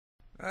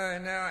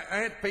Now, I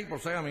had people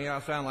tell me I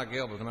sound like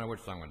Elvis no matter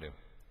which song I do.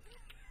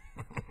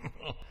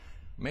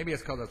 Maybe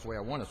it's because that's the way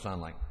I want to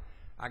sound like.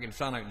 I can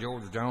sound like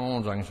George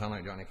Jones, I can sound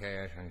like Johnny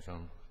Cash, I can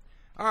sound...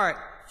 All right,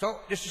 so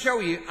just to show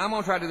you, I'm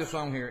going to try to do this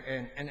song here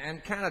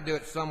and kind of do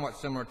it somewhat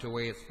similar to the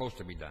way it's supposed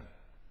to be done.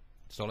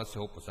 So let's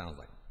hope it sounds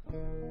like.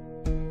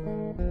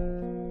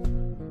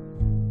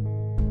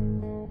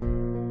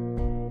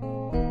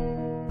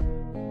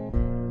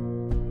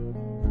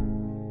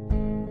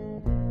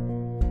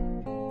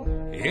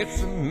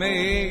 It's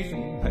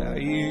amazing how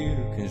you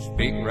can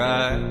speak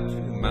right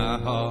to my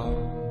heart.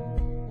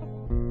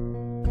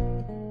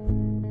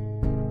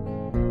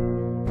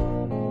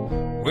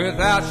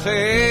 Without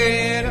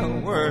saying a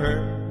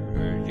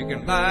word, you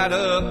can light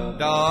up the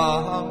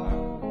dark.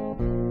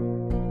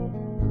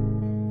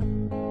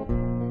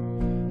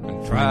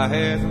 And try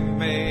as I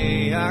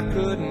may, I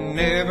could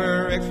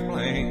never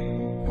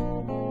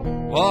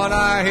explain what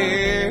I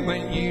hear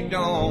when you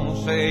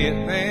don't say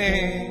a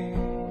thing.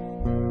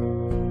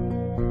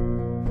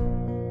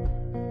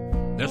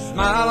 The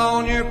smile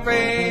on your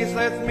face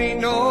lets me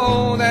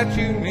know that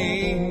you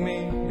need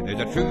me. There's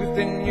a truth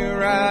in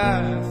your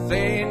eyes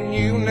saying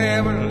you'll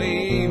never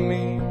leave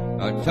me.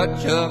 A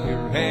touch of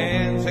your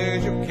hand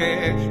says you'll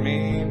catch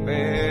me if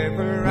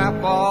ever I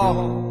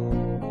fall.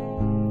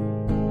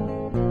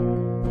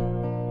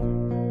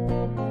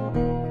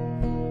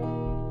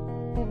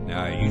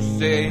 Now you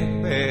say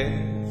it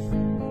best,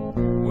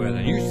 well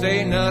then you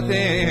say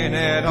nothing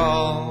at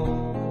all.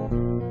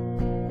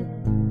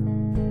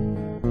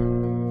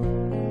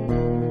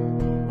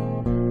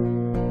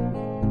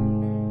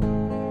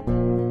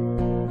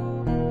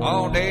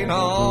 All day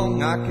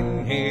long I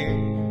can hear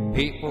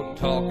people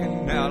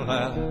talking out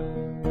loud.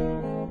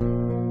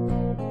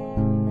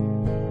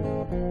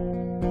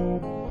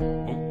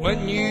 But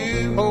when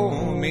you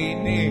hold me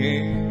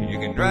near, you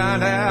can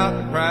drown out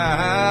the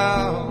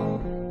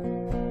crowd.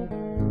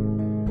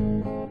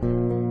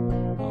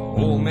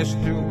 Old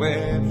Mr.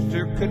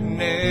 Webster could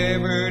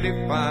never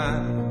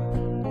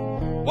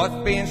define what's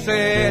being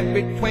said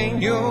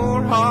between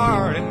your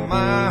heart and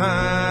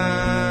mine.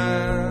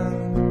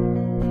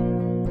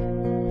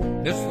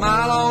 The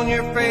smile on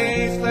your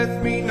face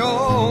lets me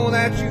know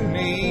that you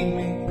need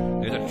me.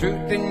 There's a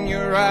truth in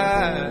your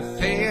eyes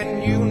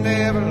saying you'll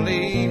never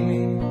leave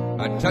me.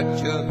 A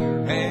touch of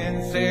your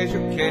hand says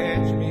you'll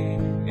catch me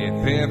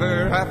if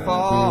ever I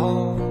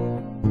fall.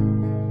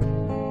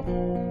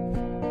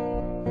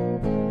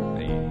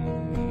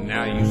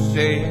 Now you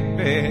say it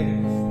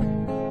best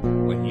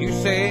when you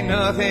say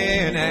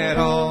nothing at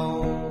all.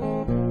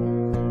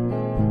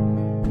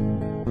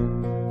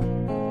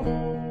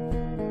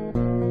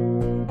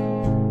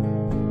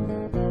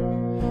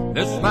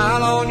 The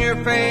smile on your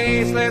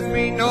face lets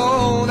me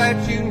know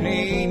that you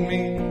need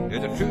me.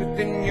 There's a truth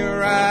in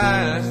your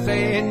eyes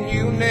saying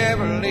you'll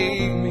never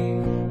leave me.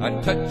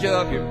 A touch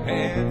of your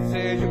hand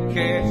says you'll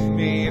catch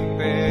me if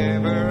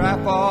ever I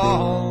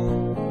fall.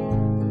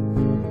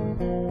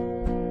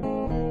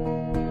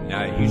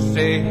 Now you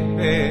say it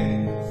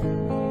best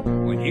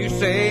when you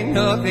say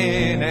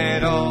nothing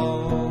at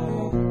all.